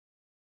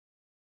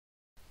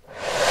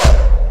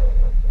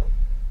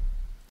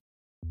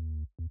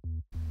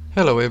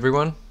Hello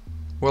everyone,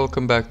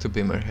 welcome back to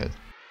BimmerHead.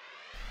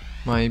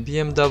 My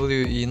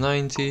BMW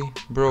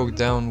e90 broke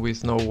down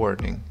with no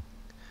warning.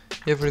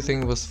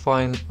 Everything was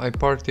fine, I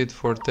parked it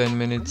for 10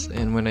 minutes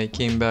and when I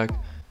came back,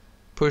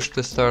 pushed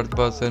the start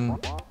button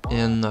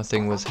and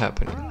nothing was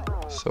happening.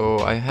 So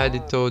I had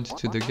it towed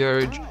to the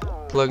garage,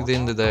 plugged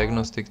in the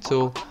diagnostic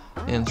tool,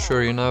 and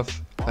sure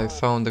enough, I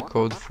found the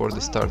code for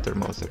the starter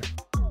motor.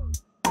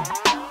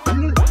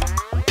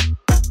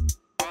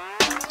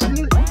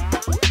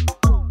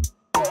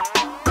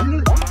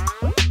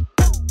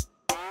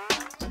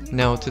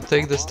 Now to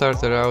take the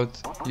starter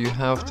out, you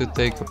have to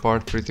take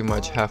apart pretty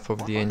much half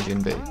of the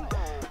engine bay,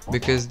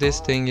 because this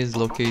thing is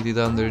located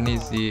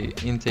underneath the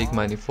intake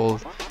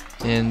manifold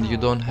and you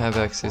don't have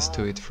access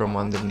to it from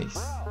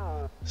underneath.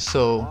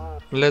 So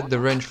let the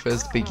wrench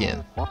fest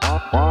begin.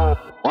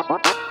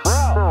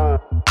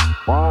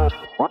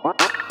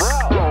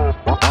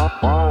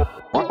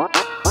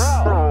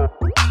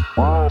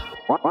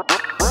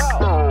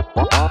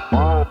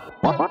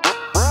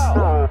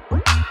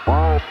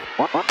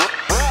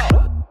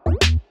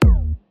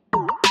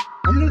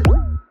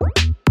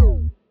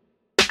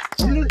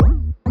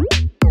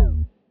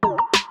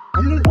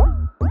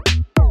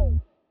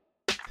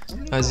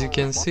 As you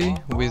can see,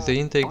 with the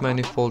intake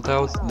manifold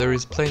out, there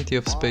is plenty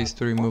of space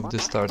to remove the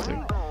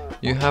starter.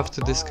 You have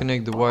to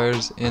disconnect the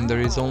wires and there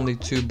is only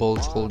 2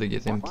 bolts holding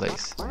it in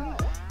place.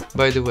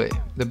 By the way,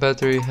 the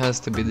battery has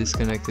to be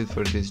disconnected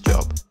for this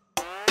job.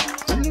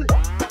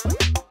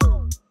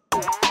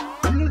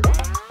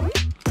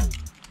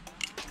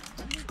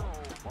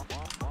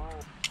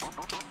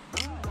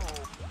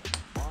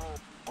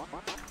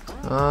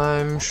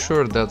 I'm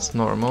sure that's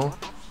normal,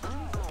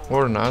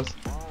 or not,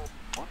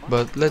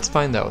 but let's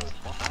find out.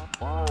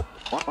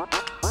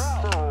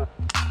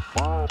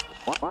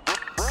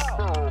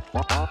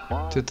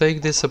 To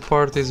take this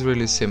apart is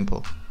really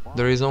simple.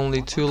 There is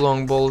only 2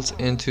 long bolts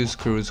and 2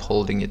 screws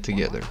holding it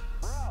together.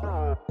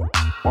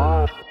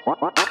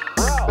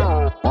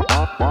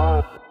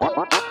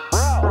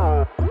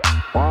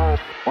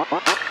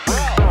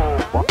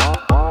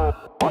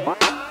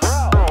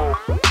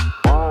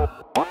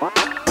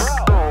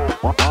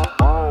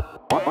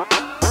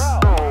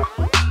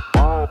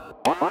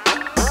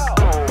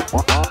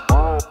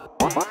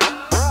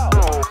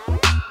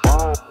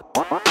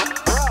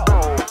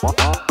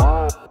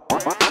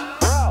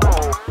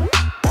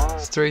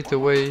 Straight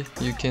away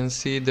you can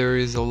see there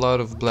is a lot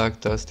of black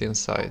dust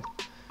inside,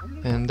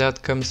 and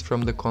that comes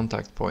from the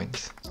contact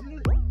points.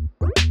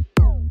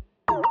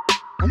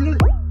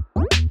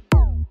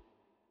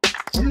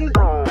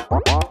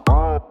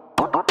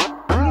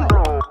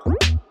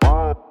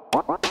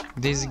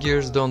 These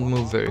gears don't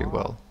move very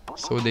well,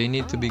 so they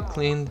need to be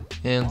cleaned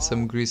and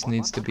some grease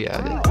needs to be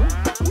added.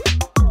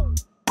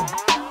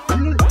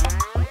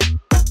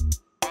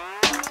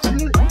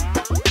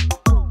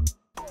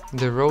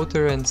 The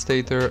rotor and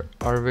stator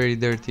are very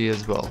dirty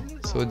as well,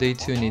 so they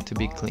too need to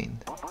be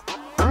cleaned.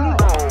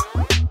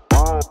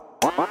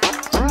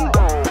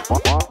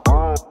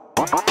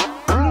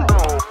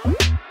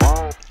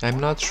 I'm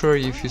not sure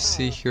if you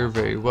see here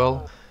very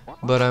well,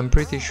 but I'm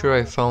pretty sure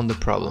I found the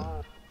problem.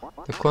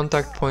 The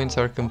contact points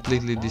are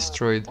completely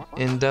destroyed,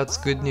 and that's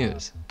good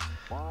news.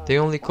 They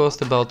only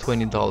cost about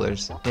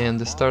 $20 and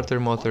the starter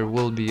motor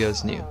will be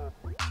as new.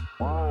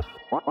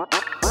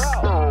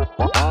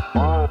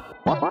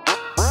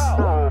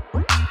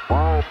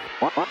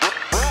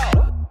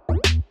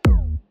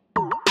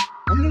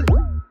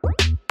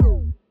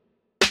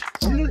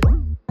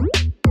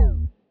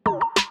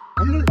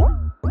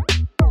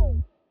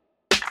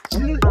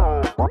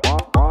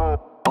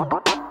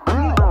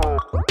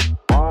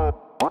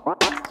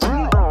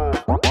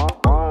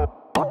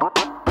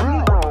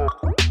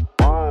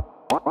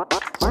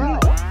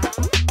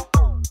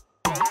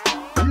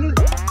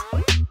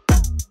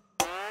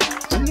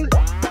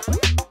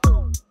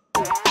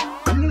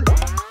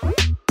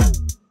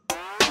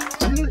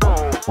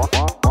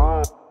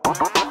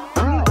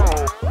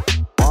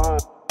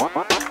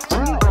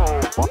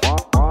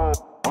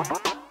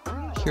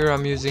 Here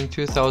I'm using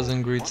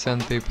 2000 grit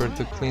sandpaper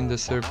to clean the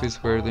surface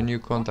where the new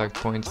contact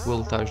points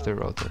will touch the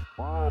rotor.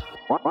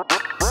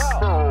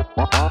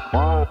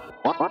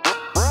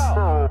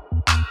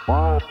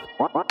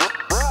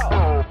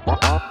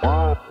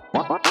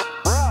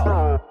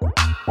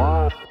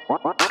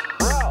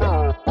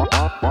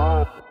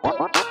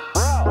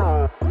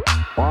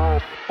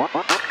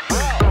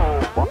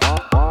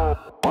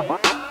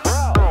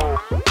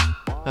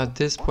 At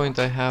this point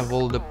I have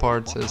all the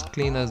parts as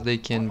clean as they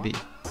can be,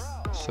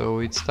 so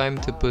it's time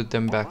to put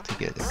them back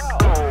together.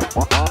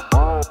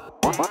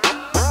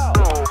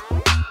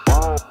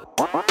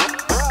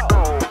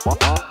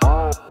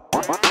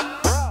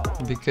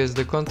 Because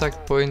the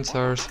contact points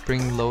are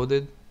spring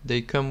loaded,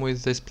 they come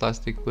with this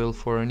plastic wheel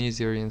for an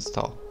easier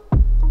install.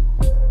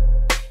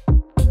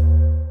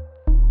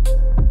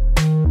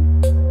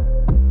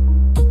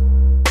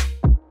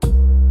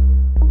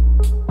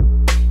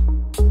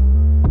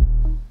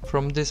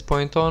 From this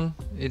point on,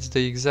 it's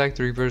the exact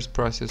reverse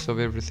process of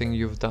everything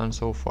you've done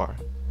so far.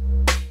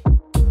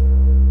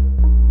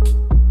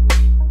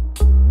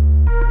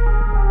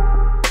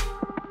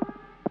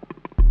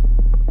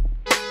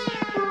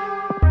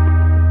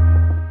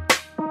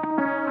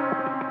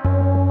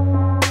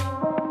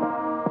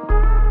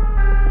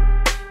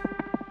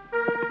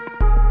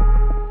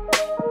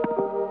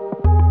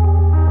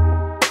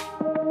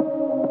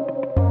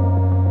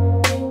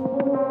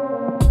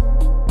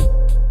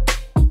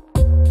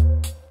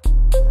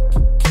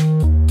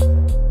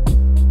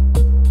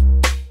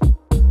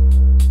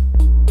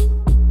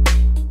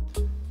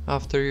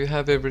 After you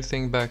have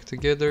everything back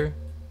together,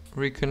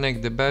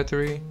 reconnect the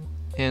battery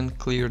and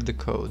clear the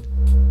code.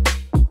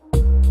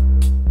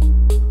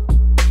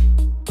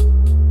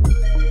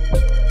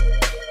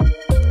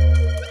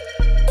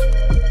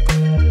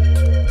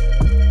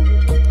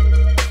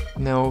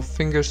 Now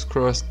fingers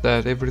crossed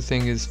that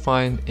everything is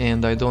fine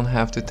and I don't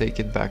have to take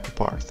it back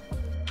apart.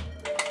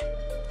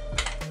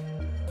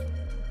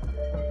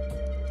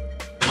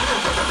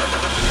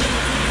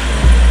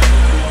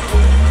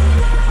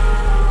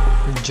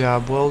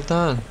 Job well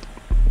done!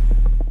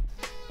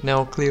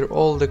 Now clear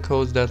all the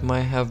codes that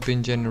might have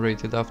been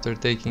generated after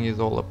taking it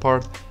all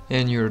apart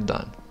and you're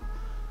done.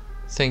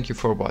 Thank you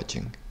for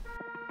watching.